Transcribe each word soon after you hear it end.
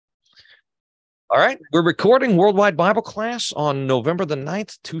All right. We're recording Worldwide Bible Class on November the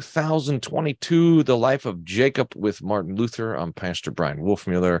 9th, 2022, The Life of Jacob with Martin Luther. I'm Pastor Brian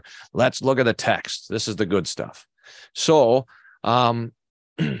Wolfmueller. Let's look at the text. This is the good stuff. So, so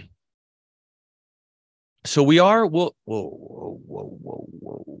we are, whoa.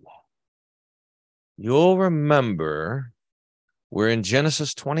 You'll remember we're in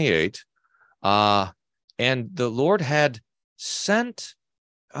Genesis 28, and the Lord had sent,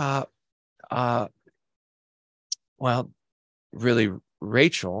 really,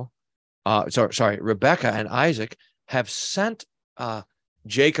 Rebecca and Isaac have sent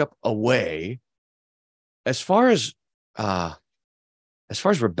Jacob away. As far as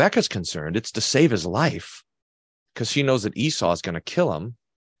Rebecca's concerned, it's to save his life because she knows that Esau is going to kill him.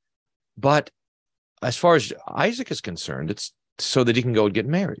 But as far as Isaac is concerned, it's so that he can go and get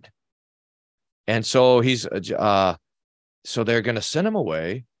married. And so so they're going to send him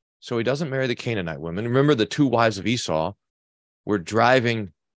away so he doesn't marry the Canaanite women. Remember, the two wives of Esau were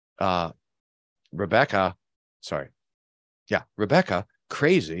driving Rebecca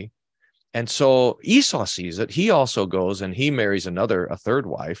crazy. And so Esau sees it. He also goes and he marries a third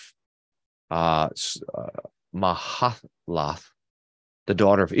wife, Mahalath, the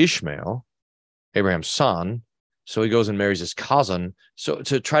daughter of Ishmael, Abraham's son. So he goes and marries his cousin, so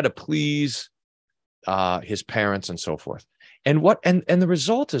to try to please his parents and so forth. And the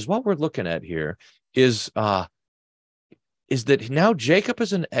result is what we're looking at here is that now Jacob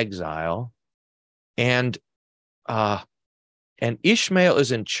is in exile, and Ishmael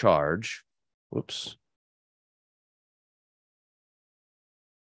is in charge. Whoops.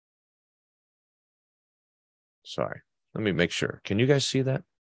 Sorry. Let me make sure. Can you guys see that?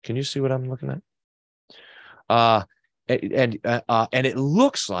 Can you see what I'm looking at? And it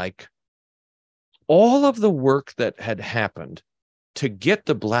looks like all of the work that had happened to get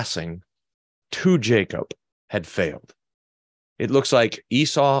the blessing to Jacob had failed. It looks like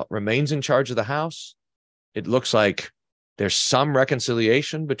Esau remains in charge of the house. It looks like there's some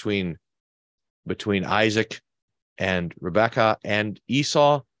reconciliation between Isaac and Rebekah and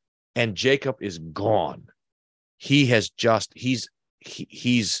Esau, and Jacob is gone. He's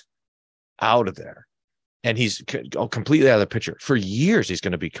out of there, and he's completely out of the picture. For years, he's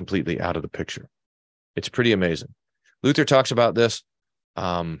going to be completely out of the picture. It's pretty amazing. Luther talks about this,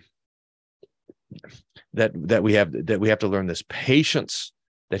 that we have to learn this patience,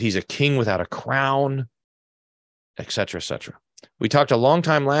 that he's a king without a crown, etc., etc. We talked a long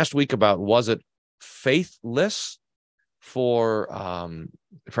time last week about, was it faithless for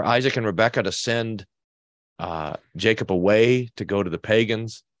Isaac and Rebekah to send Jacob away to go to the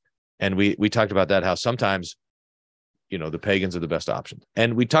pagans? And we talked about that, how sometimes, the pagans are the best option.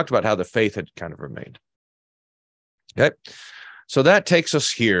 And we talked about how the faith had kind of remained. Okay. So that takes us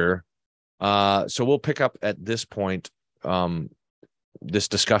here. So we'll pick up at this point, this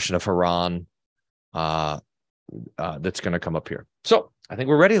discussion of Haran, that's going to come up here. So I think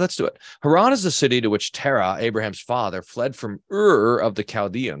we're ready. Let's do it. Haran is the city to which Terah, Abraham's father, fled from Ur of the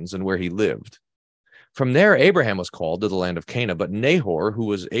Chaldeans and where he lived. From there, Abraham was called to the land of Canaan, but Nahor, who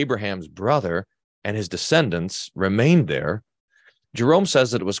was Abraham's brother, and his descendants remained there. Jerome says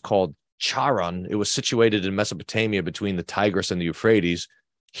that it was called Charan. It was situated in Mesopotamia between the Tigris and the Euphrates.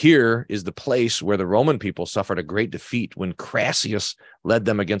 Here is the place where the Roman people suffered a great defeat when Crassus led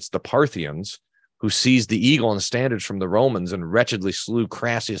them against the Parthians, who seized the eagle and standards from the Romans and wretchedly slew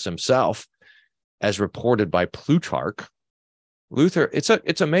Crassus himself, as reported by Plutarch. Luther, it's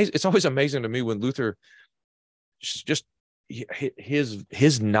amazing. It's always amazing to me when Luther, just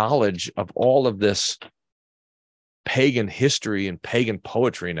his knowledge of all of this pagan history and pagan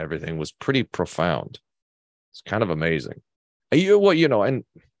poetry and everything was pretty profound. It's kind of amazing. And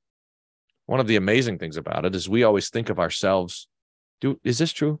one of the amazing things about it is we always think of ourselves. Is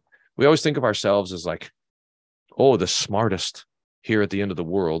this true? We always think of ourselves as like, the smartest here at the end of the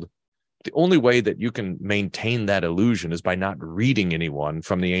world. The only way that you can maintain that illusion is by not reading anyone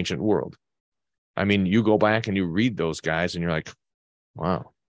from the ancient world. I mean, you go back and you read those guys and you're like,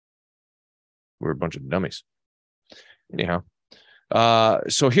 wow, we're a bunch of dummies. Anyhow,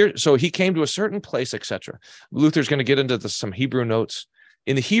 so he came to a certain place, etc. Luther's going to get into some Hebrew notes.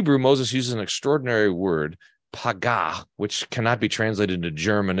 In the Hebrew, Moses uses an extraordinary word, pagah, which cannot be translated into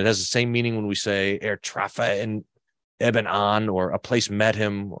German. It has the same meaning when we say trafe and eben an, or a place met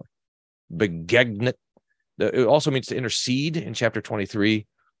him, or begegnet. It also means to intercede in chapter 23.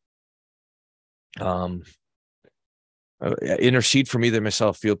 Intercede for me that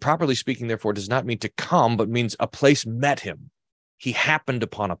myself feel. Properly speaking, therefore, does not mean to come, but means a place met him. He happened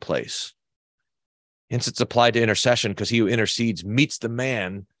upon a place. Hence, it's applied to intercession, because he who intercedes meets the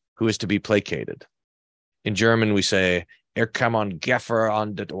man who is to be placated. In German, we say, kam ungefähr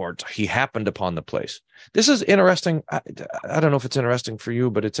an den Ort. He happened upon the place. This is interesting. I don't know if it's interesting for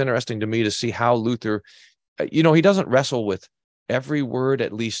you, but it's interesting to me to see how Luther, he doesn't wrestle with every word,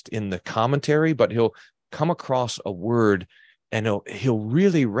 at least in the commentary, but he'll come across a word and he'll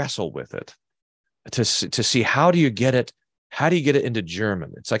really wrestle with it to see how do you get it into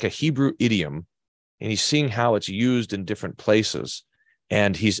German. It's like a Hebrew idiom, and he's seeing how it's used in different places.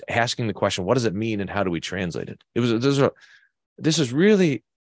 And he's asking the question, what does it mean and how do we translate it? This is really,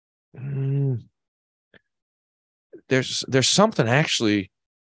 there's something actually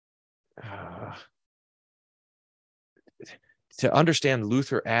to understand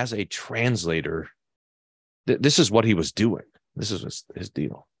Luther as a translator. This is what he was doing. This is his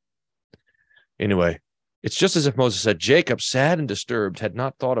deal. Anyway, it's just as if Moses said, Jacob, sad and disturbed, had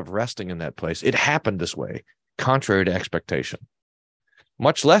not thought of resting in that place. It happened this way, contrary to expectation.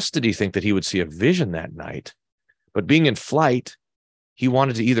 Much less did he think that he would see a vision that night. But being in flight, he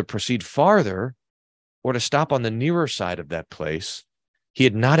wanted to either proceed farther or to stop on the nearer side of that place. He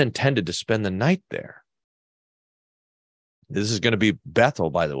had not intended to spend the night there. This is going to be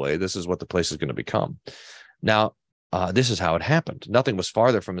Bethel, by the way. This is what the place is going to become. Now, this is how it happened. Nothing was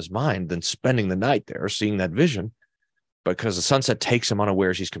farther from his mind than spending the night there, seeing that vision, because the sunset takes him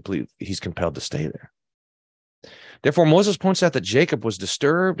unawares. He's compelled to stay there. Therefore, Moses points out that Jacob was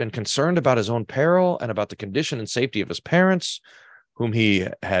disturbed and concerned about his own peril and about the condition and safety of his parents, whom he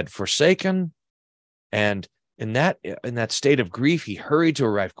had forsaken. And in that state of grief, he hurried to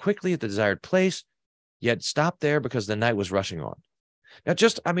arrive quickly at the desired place, yet stopped there because the night was rushing on. Now,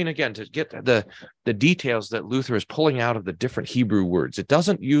 again, to get the details that Luther is pulling out of the different Hebrew words, it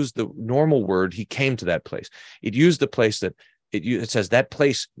doesn't use the normal word, he came to that place. It used the place that it says that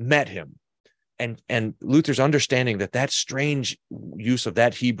place met him. And Luther's understanding that strange use of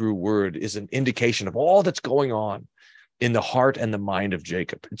that Hebrew word is an indication of all that's going on in the heart and the mind of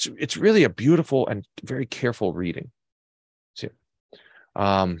Jacob. It's really a beautiful and very careful reading. See,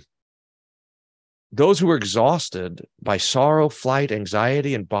 those who are exhausted by sorrow, flight,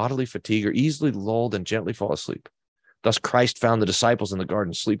 anxiety, and bodily fatigue are easily lulled and gently fall asleep. Thus Christ found the disciples in the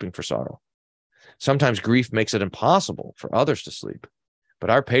garden sleeping for sorrow. Sometimes grief makes it impossible for others to sleep. But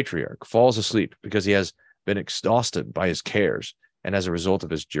our patriarch falls asleep because he has been exhausted by his cares and as a result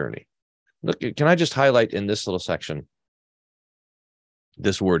of his journey. Look, can I just highlight in this little section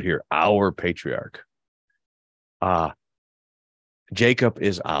this word here, our patriarch? Jacob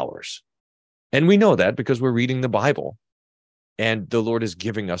is ours. And we know that because we're reading the Bible and the Lord is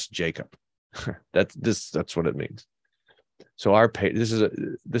giving us Jacob. That's what it means. So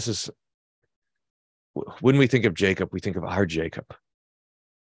this is when we think of Jacob, we think of our Jacob.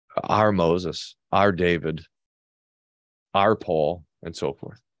 Our Moses, our David, our Paul, and so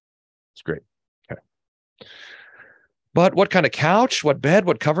forth. It's great. Okay. But what kind of couch, what bed,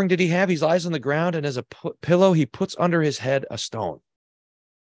 what covering did he have? He lies on the ground, and as a pillow, he puts under his head a stone,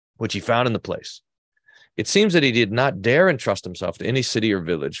 which he found in the place. It seems that he did not dare entrust himself to any city or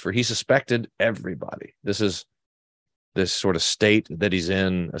village, for he suspected everybody. This is this sort of state that he's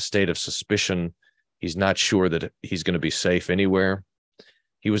in, a state of suspicion. He's not sure that he's going to be safe anywhere.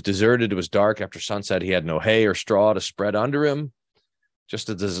 He was deserted. It was dark after sunset. He had no hay or straw to spread under him. Just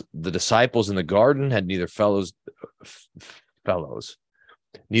as the disciples in the garden had neither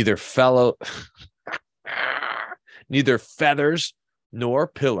neither feathers nor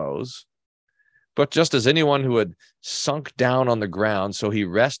pillows, but just as anyone who had sunk down on the ground, so he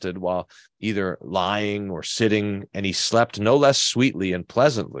rested while either lying or sitting, and he slept no less sweetly and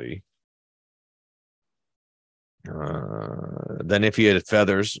pleasantly than if he had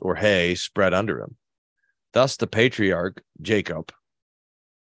feathers or hay spread under him. Thus the patriarch Jacob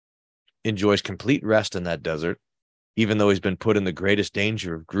enjoys complete rest in that desert, even though he's been put in the greatest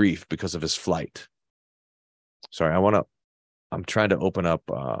danger of grief because of his flight. Sorry, I'm trying to open up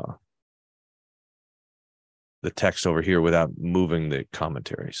the text over here without moving the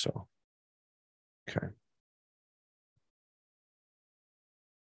commentary. So, okay.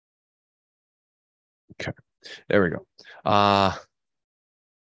 Okay. There we go.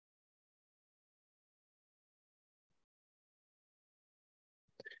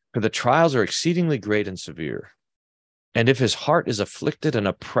 For the trials are exceedingly great and severe. And if his heart is afflicted and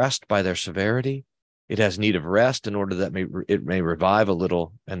oppressed by their severity, it has need of rest in order that it may revive a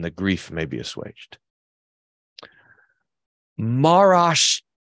little and the grief may be assuaged. Marashtan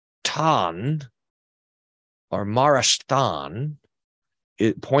or Marashtan,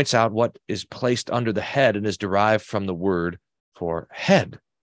 it points out what is placed under the head and is derived from the word for head.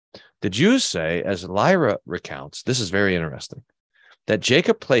 The Jews say, as Lyra recounts, this is very interesting, that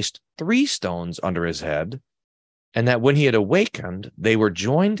Jacob placed 3 stones under his head, and that when he had awakened, they were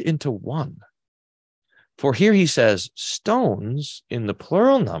joined into one. For here he says stones in the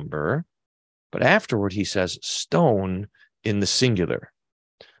plural number, but afterward he says stone in the singular.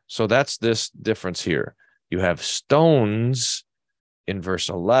 So that's this difference here. You have stones in verse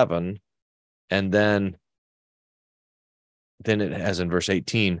 11, and then it has in verse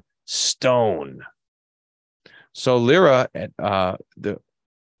 18, stone. So Lyra, the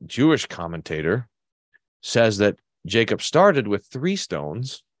Jewish commentator, says that Jacob started with 3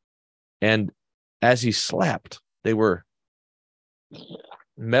 stones, and as he slept, they were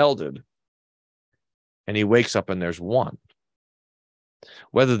melded, and he wakes up and there's one.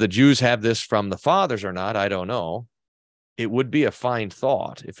 Whether the Jews have this from the fathers or not, I don't know. It would be a fine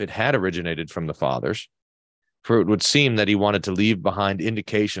thought if it had originated from the fathers, for it would seem that he wanted to leave behind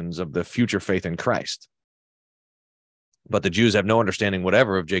indications of the future faith in Christ. But the Jews have no understanding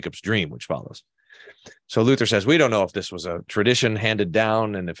whatever of Jacob's dream, which follows. So Luther says, we don't know if this was a tradition handed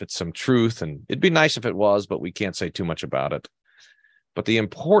down and if it's some truth, and it'd be nice if it was, but we can't say too much about it. But the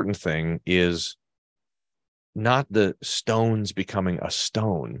important thing is not the stones becoming a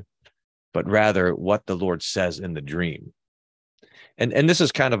stone, but rather what the Lord says in the dream. And this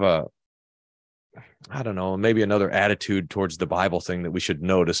is kind of a, I don't know, maybe another attitude towards the Bible thing that we should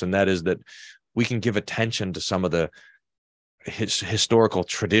notice, and that is that we can give attention to some of the historical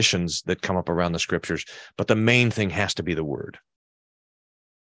traditions that come up around the scriptures, but the main thing has to be the word.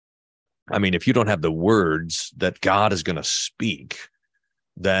 I mean, if you don't have the words that God is going to speak,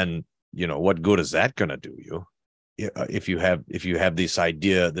 then, what good is that going to do you? If you have this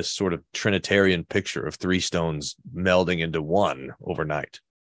idea, this sort of Trinitarian picture of 3 stones melding into one overnight.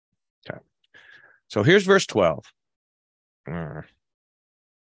 Okay. So here's verse 12. And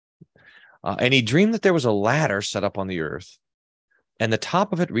he dreamed that there was a ladder set up on the earth, and the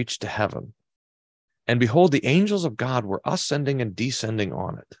top of it reached to heaven. And behold, the angels of God were ascending and descending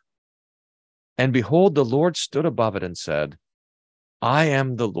on it. And behold, the Lord stood above it and said, I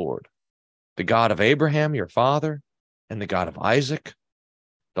am the Lord, the God of Abraham, your father, and the God of Isaac.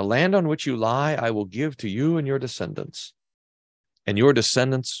 The land on which you lie, I will give to you and your descendants, and your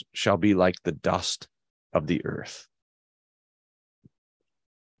descendants shall be like the dust of the earth.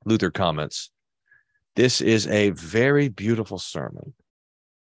 Luther comments, this is a very beautiful sermon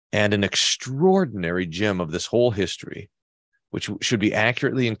and an extraordinary gem of this whole history, which should be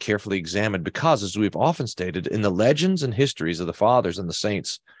accurately and carefully examined because, as we've often stated, in the legends and histories of the fathers and the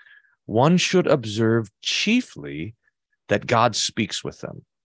saints, one should observe chiefly that God speaks with them.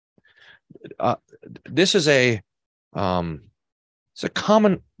 This is a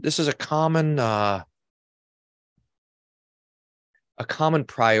common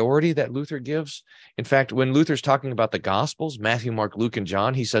priority that Luther gives. In fact, when Luther's talking about the Gospels, Matthew, Mark, Luke, and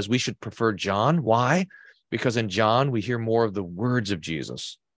John, he says we should prefer John. Why? Because in John, we hear more of the words of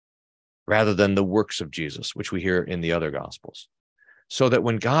Jesus rather than the works of Jesus, which we hear in the other Gospels. So that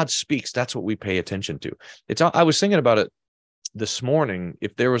when God speaks, that's what we pay attention to. I was thinking about it this morning,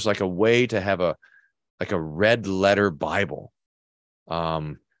 if there was like a way to have a red letter Bible,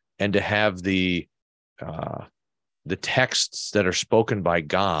 and to have the texts that are spoken by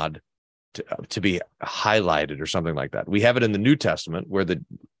God to be highlighted or something like that. We have it in the New Testament where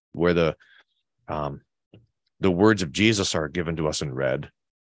the words of Jesus are given to us in red.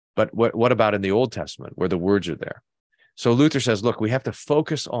 But what about in the Old Testament where the words are there? So Luther says, look, we have to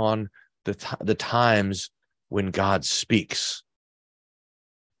focus on the times when God speaks.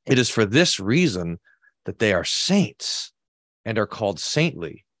 It is for this reason that they are saints and are called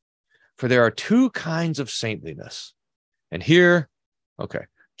saintly. For there are 2 kinds of saintliness. And here, okay,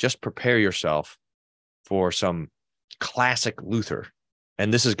 just prepare yourself for some classic Luther.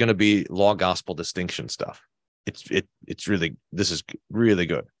 And this is going to be law gospel distinction stuff. This is really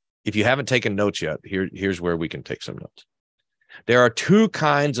good. If you haven't taken notes yet, here's where we can take some notes. There are 2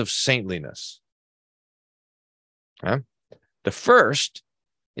 kinds of saintliness. The first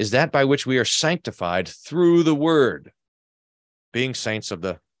is that by which we are sanctified through the word, being saints of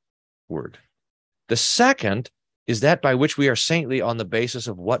the word. The second is that by which we are saintly on the basis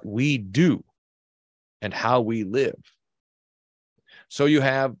of what we do and how we live. So you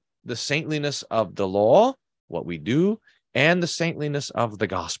have the saintliness of the law, what we do, and the saintliness of the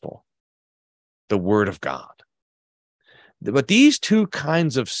gospel, the word of God. But these 2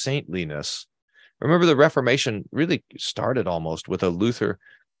 kinds of saintliness, remember the Reformation really started almost with a Luther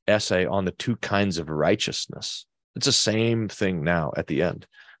essay on the 2 kinds of righteousness. It's the same thing now at the end.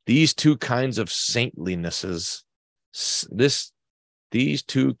 These 2 kinds of saintlinesses, these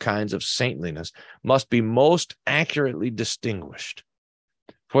 2 kinds of saintliness must be most accurately distinguished.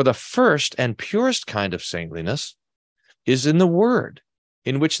 For the first and purest kind of saintliness is in the Word,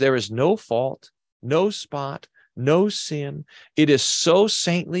 in which there is no fault, no spot, no sin. It is so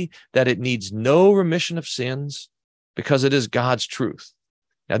saintly that it needs no remission of sins because it is God's truth.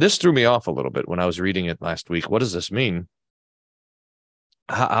 Now, this threw me off a little bit when I was reading it last week. What does this mean?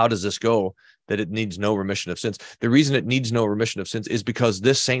 How does this go that it needs no remission of sins? The reason it needs no remission of sins is because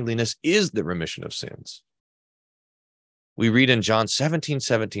this saintliness is the remission of sins. We read in John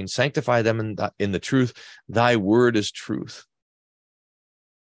 17:17, sanctify them in the truth. Thy word is truth.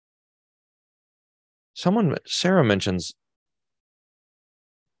 Sarah mentions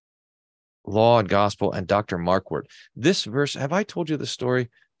law and gospel and Dr. Marquardt. This verse, have I told you the story?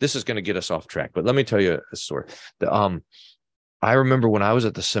 This is going to get us off track, but let me tell you a story. I remember when I was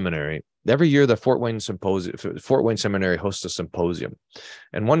at the seminary, every year the Fort Wayne Seminary hosts a symposium.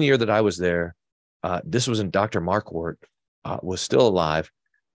 And one year that I was there, this was when Dr. Marquardt was still alive,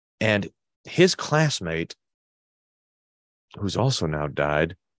 and his classmate, who's also now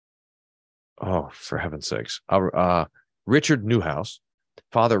died, oh, for heaven's sakes, Richard Newhouse,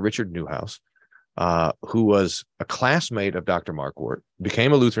 Father Richard Newhouse, who was a classmate of Dr. Marquardt,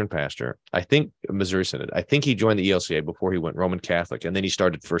 became a Lutheran pastor, I think Missouri Synod. I think he joined the ELCA before he went Roman Catholic, and then he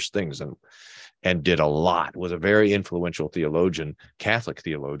started First Things and did a lot, was a very influential theologian, Catholic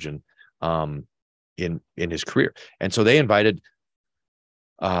theologian, in his career. And so they invited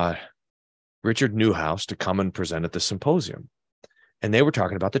Richard Newhouse to come and present at the symposium. And they were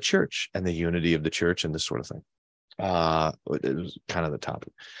talking about the church and the unity of the church and this sort of thing. It was kind of the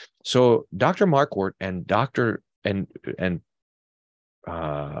topic. So Dr. Marquardt and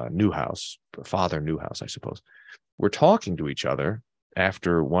Newhouse, Father Newhouse, I suppose, were talking to each other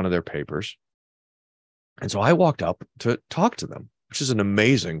after one of their papers. And so I walked up to talk to them, which is an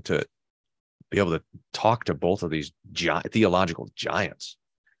amazing to be able to talk to both of these theological giants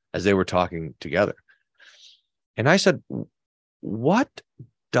as they were talking together. And I said, what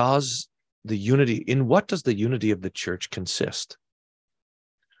does the unity of the church consist?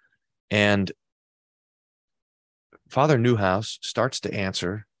 And Father Newhouse starts to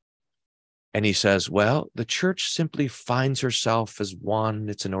answer, and he says, well, the church simply finds herself as one.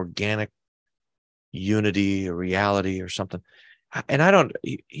 It's an organic unity, a reality or something. And I don't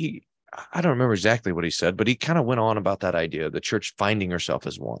remember exactly what he said, but he kind of went on about that idea, the church finding herself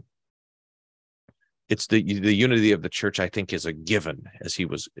as one. It's the unity of the church, I think, is a given, as he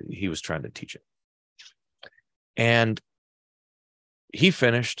was trying to teach it. And he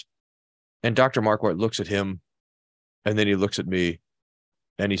finished, and Dr. Marquardt looks at him, and then he looks at me,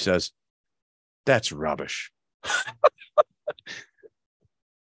 and he says, that's rubbish.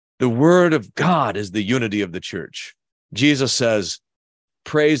 The word of God is the unity of the church. Jesus says,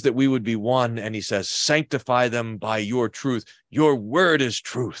 praise that we would be one, and he says, sanctify them by your truth. Your word is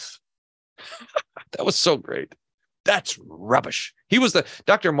truth. That was so great. That's rubbish.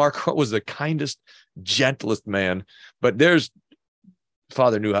 Dr. Marquardt was the kindest, gentlest man, but there's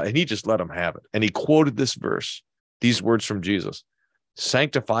Father Newhouse, and he just let him have it. And he quoted this verse, these words from Jesus,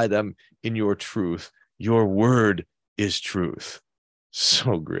 sanctify them in your truth. Your word is truth.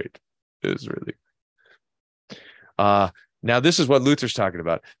 So great. It was really. Now this is what Luther's talking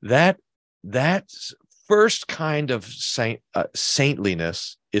about. That first kind of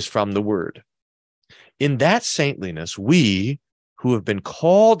saintliness is from the word. In that saintliness, we who have been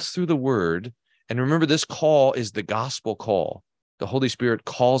called through the word, and remember, this call is the gospel call. The Holy Spirit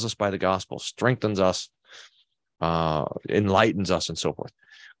calls us by the gospel, strengthens us, enlightens us, and so forth.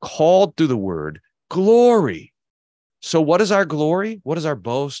 Called through the word, glory. So what is our glory? What is our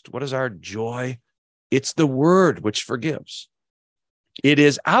boast? What is our joy? It's the word which forgives. It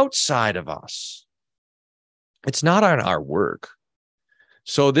is outside of us. It's not on our work.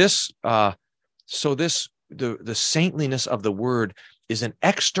 So the saintliness of the word is an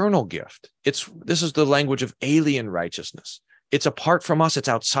external gift. This is the language of alien righteousness. It's apart from us, it's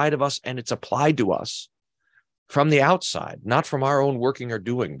outside of us, and it's applied to us from the outside, not from our own working or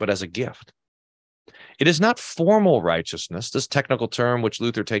doing, but as a gift. It is not formal righteousness, this technical term which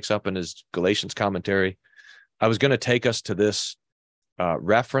Luther takes up in his Galatians commentary. I was going to take us to this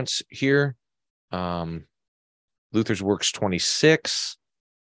reference here, Luther's Works 26,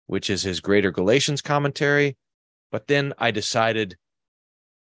 which is his Greater Galatians commentary. But then I decided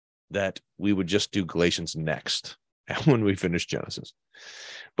that we would just do Galatians next when we finish Genesis.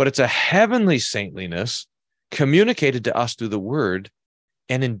 But it's a heavenly saintliness communicated to us through the word,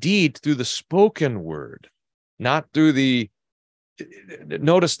 and indeed through the spoken word, not through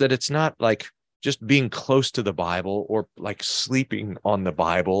notice that it's not like just being close to the Bible or like sleeping on the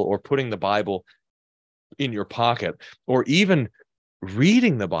Bible or putting the Bible in your pocket or even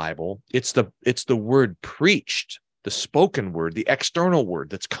reading the Bible, it's the word preached, the spoken word, the external word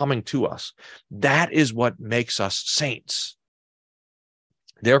that's coming to us. That is what makes us saints.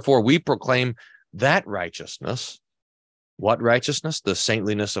 Therefore, we proclaim that righteousness. What righteousness? The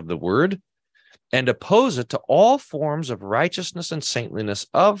saintliness of the word, and oppose it to all forms of righteousness and saintliness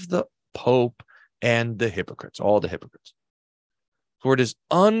of the Pope and the hypocrites, all the hypocrites. For it is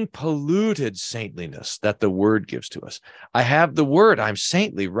unpolluted saintliness that the word gives to us. I have the word. I'm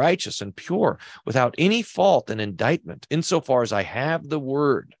saintly, righteous, and pure, without any fault and indictment, insofar as I have the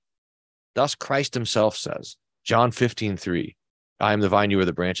word. Thus Christ himself says, John 15:3, I am the vine, you are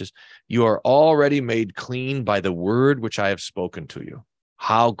the branches. You are already made clean by the word which I have spoken to you.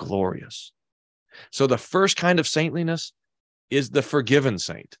 How glorious. So the first kind of saintliness is the forgiven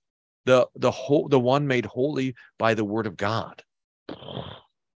saint, the one made holy by the word of God.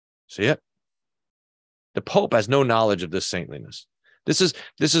 See it? The Pope has no knowledge of this saintliness. This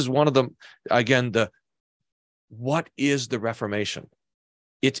is one of them. Again, what is the Reformation?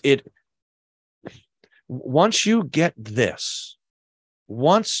 Once you get this,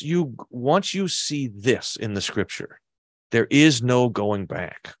 once you see this in the scripture, there is no going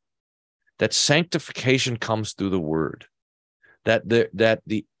back. That sanctification comes through the word. That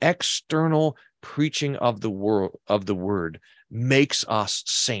the external preaching of the word makes us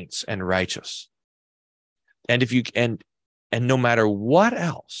saints and righteous. And if you and no matter what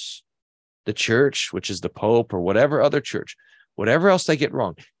else, the church, which is the Pope or whatever other church, whatever else they get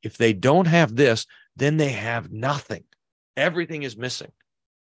wrong, if they don't have this, then they have nothing. Everything is missing.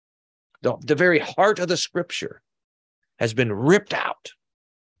 The very heart of the scripture has been ripped out.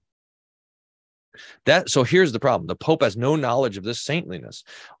 So here's the problem. The Pope has no knowledge of this saintliness.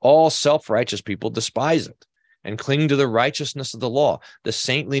 All self-righteous people despise it and cling to the righteousness of the law, the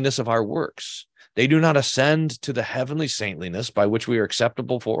saintliness of our works. They do not ascend to the heavenly saintliness by which we are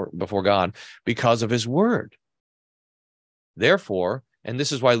acceptable before God because of his word. Therefore, and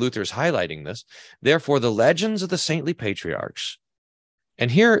this is why Luther is highlighting this, therefore the legends of the saintly patriarchs, and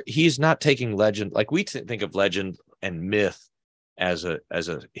here he's not taking legend, like we think of legend and myth as a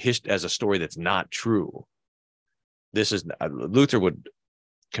story that's not true. This is Luther would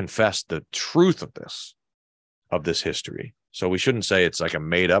confess the truth of this history. So we shouldn't say it's like a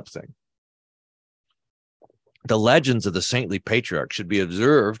made up thing. The legends of the saintly patriarchs should be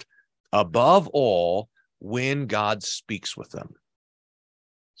observed above all when God speaks with them.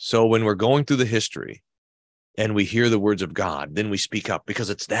 So when we're going through the history and we hear the words of God, then we speak up, because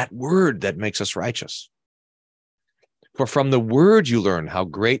it's that word that makes us righteous. For from the word you learn how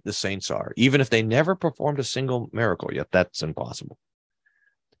great the saints are, even if they never performed a single miracle, yet that's impossible.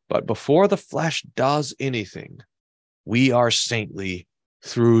 But before the flesh does anything, we are saintly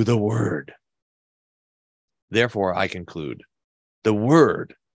through the word. Therefore, I conclude, the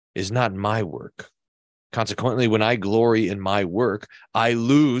word is not my work. Consequently, when I glory in my work, I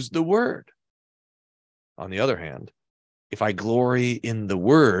lose the word. On the other hand, if I glory in the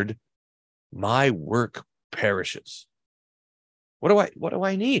word, my work perishes. What do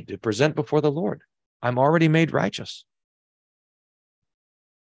I need to present before the Lord? I'm already made righteous.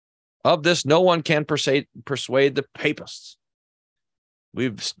 Of this, no one can persuade the papists.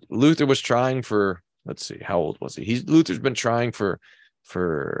 Luther was trying for, let's see, how old was he? Luther's been trying for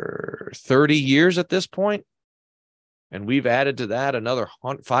 30 years at this point, and we've added to that another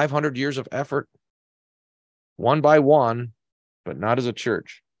 500 years of effort, one by one, but not as a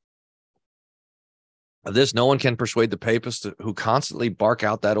church. Of this, no one can persuade the papists who constantly bark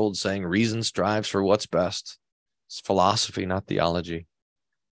out that old saying, reason strives for what's best. It's philosophy, not theology.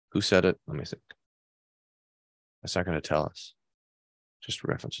 Who said it? Let me think. That's not going to tell us. Just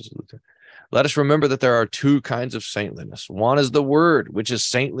references Luther. Let us remember that there are two kinds of saintliness. One is the word, which is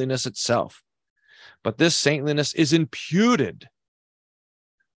saintliness itself. But this saintliness is imputed,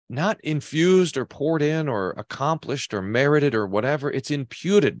 not infused or poured in or accomplished or merited or whatever. It's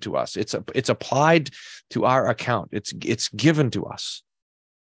imputed to us. It's applied to our account. It's given to us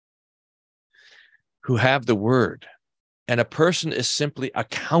who have the word. And a person is simply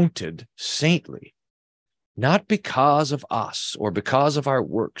accounted saintly, not because of us or because of our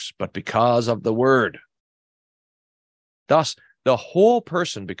works, but because of the word. Thus, the whole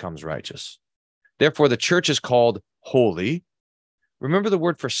person becomes righteous. Therefore, the church is called holy. Remember, the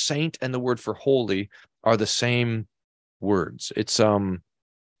word for saint and the word for holy are the same words. It's one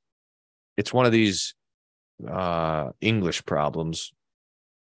of these English problems.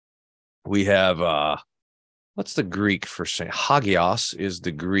 We have what's the Greek for saint? Hagios is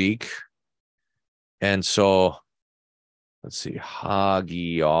the Greek. And so let's see,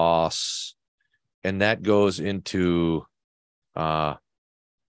 hagios, and that goes into Heilige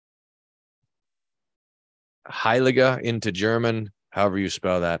into German, however you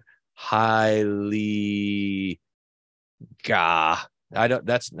spell that. Heiliga.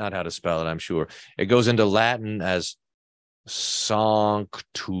 That's not how to spell it, I'm sure. It goes into Latin as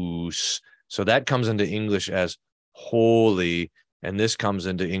sanctus. So that comes into English as holy, and this comes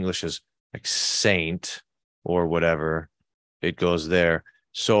into English as like saint or whatever. It goes there.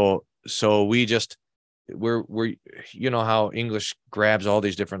 So we're you know how English grabs all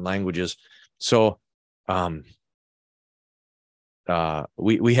these different languages. So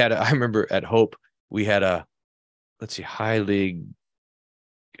we had I remember at Hope we had a, let's see, Heilig.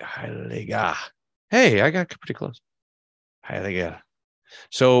 Hey, I got pretty close. Heilig.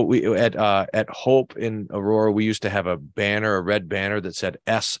 So we at Hope in Aurora, we used to have a banner, a red banner that said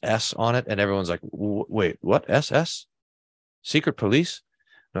SS on it, and everyone's like, "Wait, what? SS? Secret Police?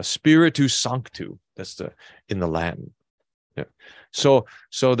 No, Spiritus Sanctu." That's in the Latin. Yeah. So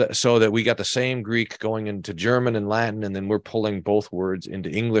that we got the same Greek going into German and Latin, and then we're pulling both words into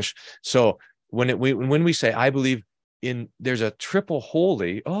English. So when we say I believe there's a triple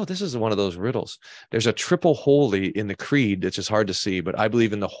holy. Oh, this is one of those riddles. There's a triple holy in the creed that's just hard to see, but I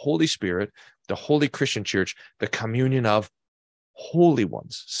believe in the Holy Spirit, the Holy Christian Church, the communion of holy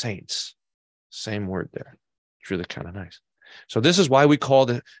ones, saints. Same word there. It's really kind of nice. So this is why we call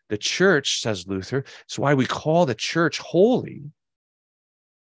the church, says Luther, it's why we call the church holy,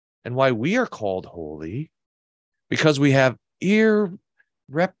 and why we are called holy, because we have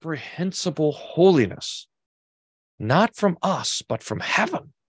irreprehensible holiness. Not from us, but from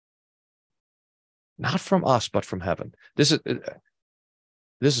heaven. Not from us, but from heaven. This is,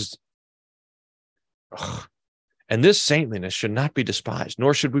 and this saintliness should not be despised,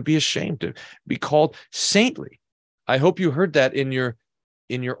 nor should we be ashamed to be called saintly. I hope you heard that in your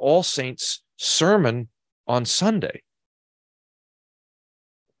All Saints sermon on Sunday.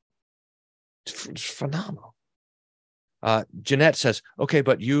 It's phenomenal. Jeanette says, okay,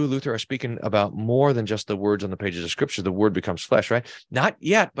 but you, Luther, are speaking about more than just the words on the pages of Scripture. The word becomes flesh, right? Not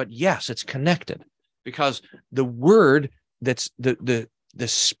yet, but yes, it's connected, because the word, that's the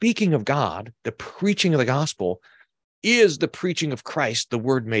speaking of God, the preaching of the gospel, is the preaching of Christ, the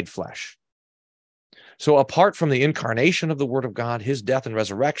word made flesh. So apart from the incarnation of the word of God, his death and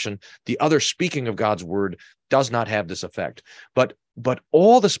resurrection, the other speaking of God's word does not have this effect. But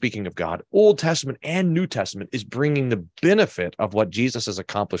all the speaking of God, Old Testament and New Testament, is bringing the benefit of what Jesus has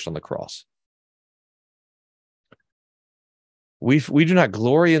accomplished on the cross. We do not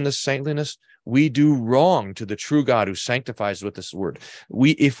glory in this saintliness. We do wrong to the true God who sanctifies with this word.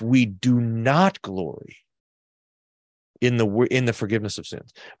 If we do not glory in the forgiveness of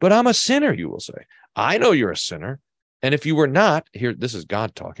sins. But I'm a sinner, you will say. I know you're a sinner. And if you were not, here, this is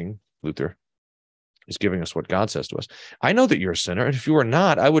God talking, Luther is giving us what God says to us. I know that you're a sinner, and if you were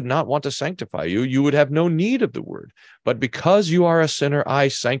not, I would not want to sanctify you. You would have no need of the word. But because you are a sinner, I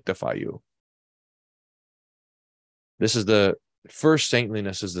sanctify you. This is the first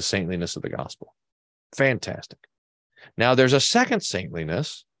saintliness, is the saintliness of the gospel. Fantastic. Now there's a second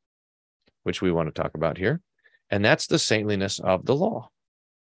saintliness, which we want to talk about here, and that's the saintliness of the law.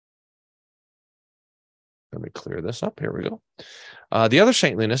 Let me clear this up. Here we go. The other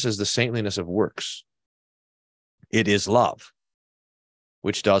saintliness is the saintliness of works. It is love,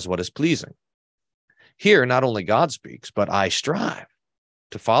 which does what is pleasing. Here, not only God speaks, but I strive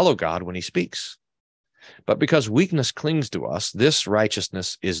to follow God when he speaks. But because weakness clings to us, this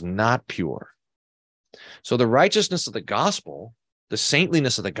righteousness is not pure. So the righteousness of the gospel, the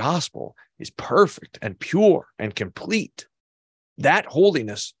saintliness of the gospel, is perfect and pure and complete. That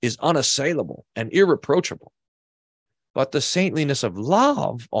holiness is unassailable and irreproachable. But the saintliness of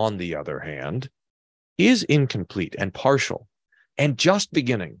love, on the other hand, is incomplete and partial and just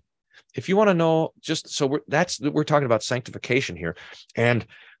beginning. If you want to know, we're talking about sanctification here. And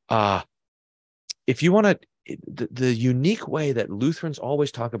if you want to, the unique way that Lutherans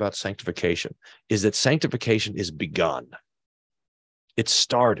always talk about sanctification is that sanctification is begun. It's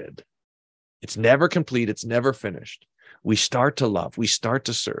started. It's never complete. It's never finished. We start to love. We start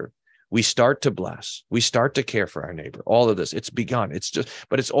to serve. We start to bless. We start to care for our neighbor. All of this, it's begun. It's just,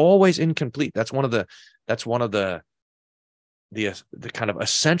 but it's always incomplete. That's one of the kind of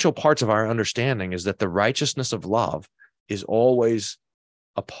essential parts of our understanding, is that the righteousness of love is always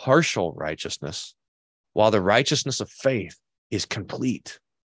a partial righteousness, while the righteousness of faith is complete.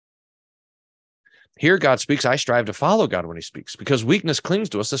 Here God speaks, I strive to follow God when he speaks. Because weakness clings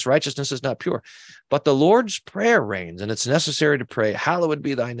to us, this righteousness is not pure. But the Lord's Prayer reigns, and it's necessary to pray, hallowed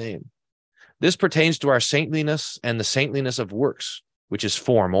be thy name. This pertains to our saintliness and the saintliness of works, which is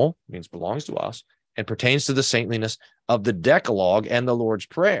formal, means belongs to us, and pertains to the saintliness of the Decalogue and the Lord's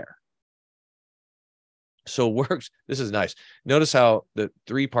Prayer. So works, this is nice. Notice how the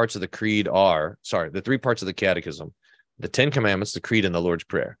three parts of the creed the three parts of the catechism, the 10 Commandments, the creed, and the Lord's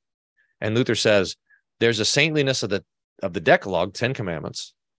Prayer. And Luther says there's a saintliness of the Decalogue, 10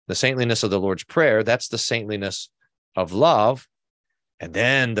 Commandments, the saintliness of the Lord's Prayer, that's the saintliness of love. And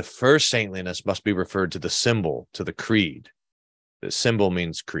then the first saintliness must be referred to the symbol, to the creed. The symbol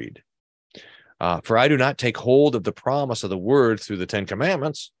means creed. For I do not take hold of the promise of the word through the 10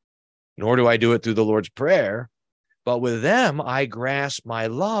 Commandments, nor do I do it through the Lord's Prayer, but with them I grasp my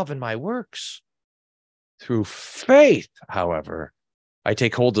love and my works. Through faith, however, I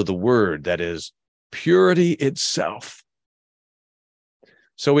take hold of the word, that is purity itself.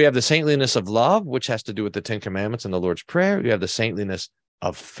 So we have the saintliness of love, which has to do with the 10 Commandments and the Lord's Prayer. We have the saintliness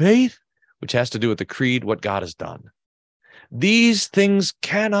of faith, which has to do with the creed, what God has done. These things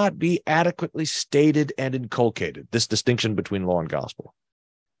cannot be adequately stated and inculcated, this distinction between law and gospel.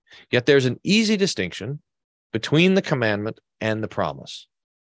 Yet there's an easy distinction between the commandment and the promise.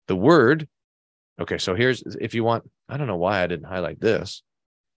 The word, okay, so here's, if you want, I don't know why I didn't highlight this.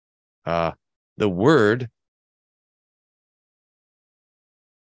 The word,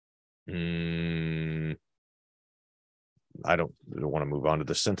 I don't want to move on to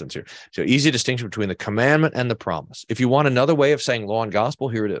the sentence here. So easy distinction between the commandment and the promise. If you want another way of saying law and gospel,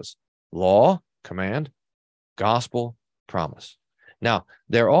 here it is. Law, command, gospel, promise. Now,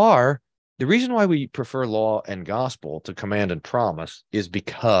 the reason why we prefer law and gospel to command and promise is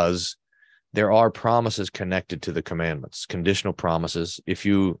because there are promises connected to the commandments, conditional promises. If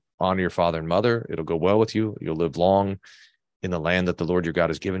you honor your father and mother, it'll go well with you. You'll live long in the land that the Lord your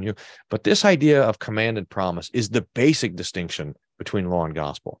God has given you. But this idea of command and promise is the basic distinction between law and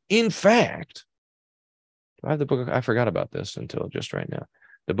gospel. In fact, I have the book, I forgot about this until just right now.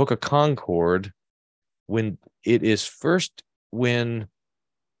 The Book of Concord, when the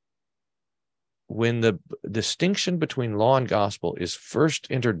distinction between law and gospel is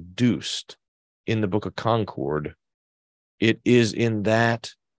first introduced in the Book of Concord, it is in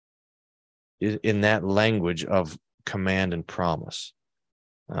that language of command and promise.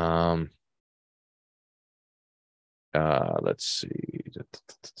 Let's see.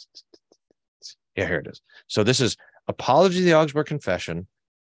 Yeah, here it is. So this is Apology of the Augsburg Confession,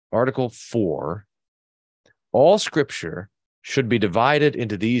 Article 4. All scripture should be divided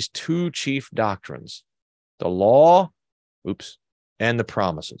into these two chief doctrines, the law, and the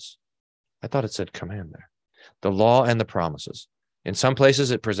promises. I thought it said command there. The law and the promises. In some places,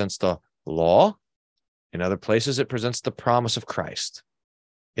 it presents the law. In other places, it presents the promise of Christ.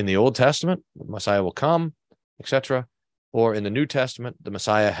 In the Old Testament, the Messiah will come, etc. Or in the New Testament, the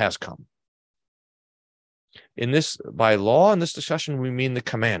Messiah has come. By law, in this discussion, we mean the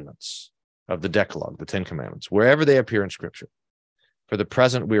commandments of the Decalogue, the 10 Commandments, wherever they appear in Scripture. For the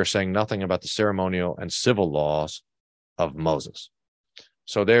present, we are saying nothing about the ceremonial and civil laws of Moses.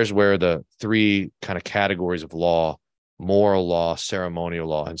 So there's where the three kind of categories of law, moral law, ceremonial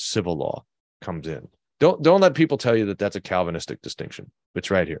law, and civil law comes in. Don't let people tell you that that's a Calvinistic distinction. It's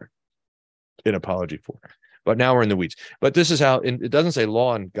right here in Apology 4. But now we're in the weeds. But this is how, it doesn't say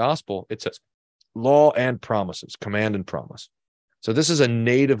law and gospel. It says law and promises, command and promise. So this is a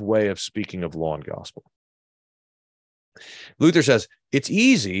native way of speaking of law and gospel. Luther says it's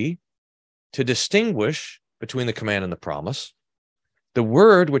easy to distinguish between the command and the promise. The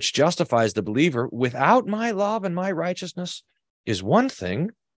word which justifies the believer without my love and my righteousness is one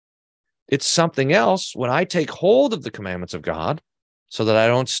thing. It's something else when I take hold of the commandments of God so that I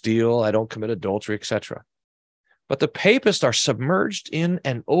don't steal, I don't commit adultery, etc. But the papists are submerged in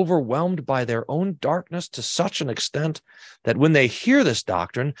and overwhelmed by their own darkness to such an extent that when they hear this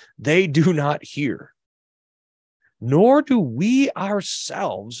doctrine, they do not hear. Nor do we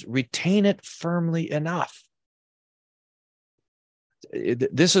ourselves retain it firmly enough.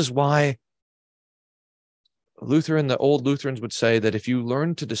 This is why Luther and the old Lutherans would say that if you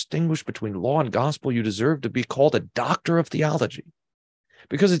learn to distinguish between law and gospel, you deserve to be called a doctor of theology.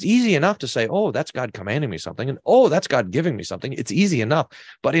 Because it's easy enough to say, oh, that's God commanding me something, and oh, that's God giving me something. It's easy enough.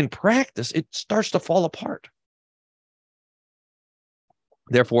 But in practice, it starts to fall apart.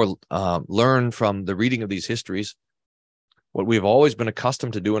 Therefore, learn from the reading of these histories what we've always been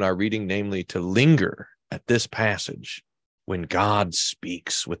accustomed to do in our reading, namely to linger at this passage when God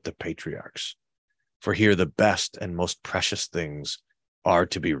speaks with the patriarchs. For here the best and most precious things are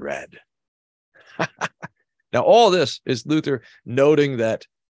to be read. Now, all this is Luther noting that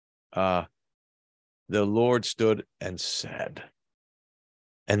the Lord stood and said.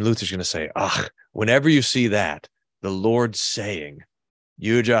 And Luther's going to say, whenever you see that, the Lord saying,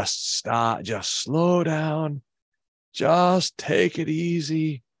 You just stop, just slow down, just take it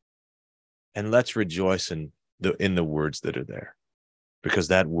easy, and let's rejoice in the words that are there, because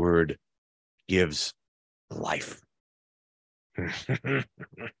that word gives life.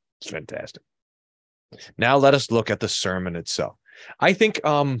 It's fantastic. Now let us look at the sermon itself. I think,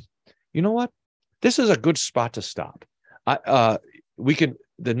 you know what? This is a good spot to stop. We can,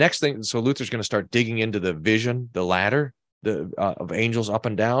 the next thing, so Luther's going to start digging into the vision, the ladder, of angels up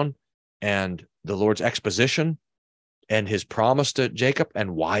and down, and the Lord's exposition and his promise to Jacob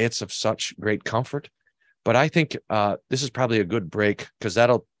and why it's of such great comfort. But I think this is probably a good break, because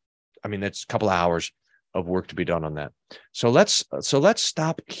it's a couple of hours of work to be done on that. So let's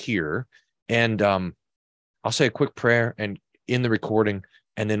stop here, and I'll say a quick prayer and in the recording,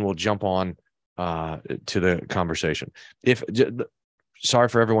 and then we'll jump on to the conversation. Sorry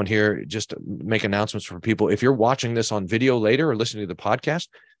for everyone here, just make announcements for people. If you're watching this on video later or listening to the podcast,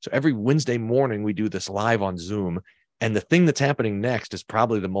 so every Wednesday morning we do this live on Zoom, and the thing that's happening next is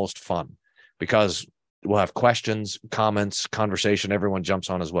probably the most fun, because we'll have questions, comments, conversation. Everyone jumps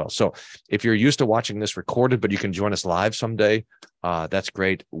on as well. So if you're used to watching this recorded, but you can join us live someday, that's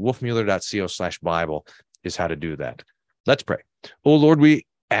great. wolfmueller.co/Bible is how to do that. Let's pray. Oh Lord, we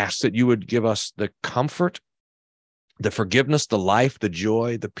ask that you would give us the comfort, the forgiveness, the life, the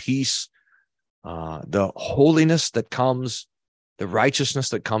joy, the peace, the holiness that comes, the righteousness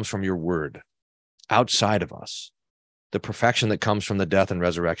that comes from your word outside of us, the perfection that comes from the death and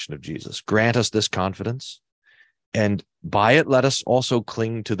resurrection of Jesus. Grant us this confidence, and by it, let us also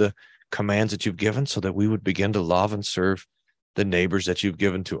cling to the commands that you've given, so that we would begin to love and serve the neighbors that you've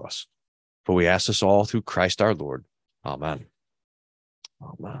given to us. For we ask this all through Christ our Lord. Amen.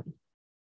 Amen.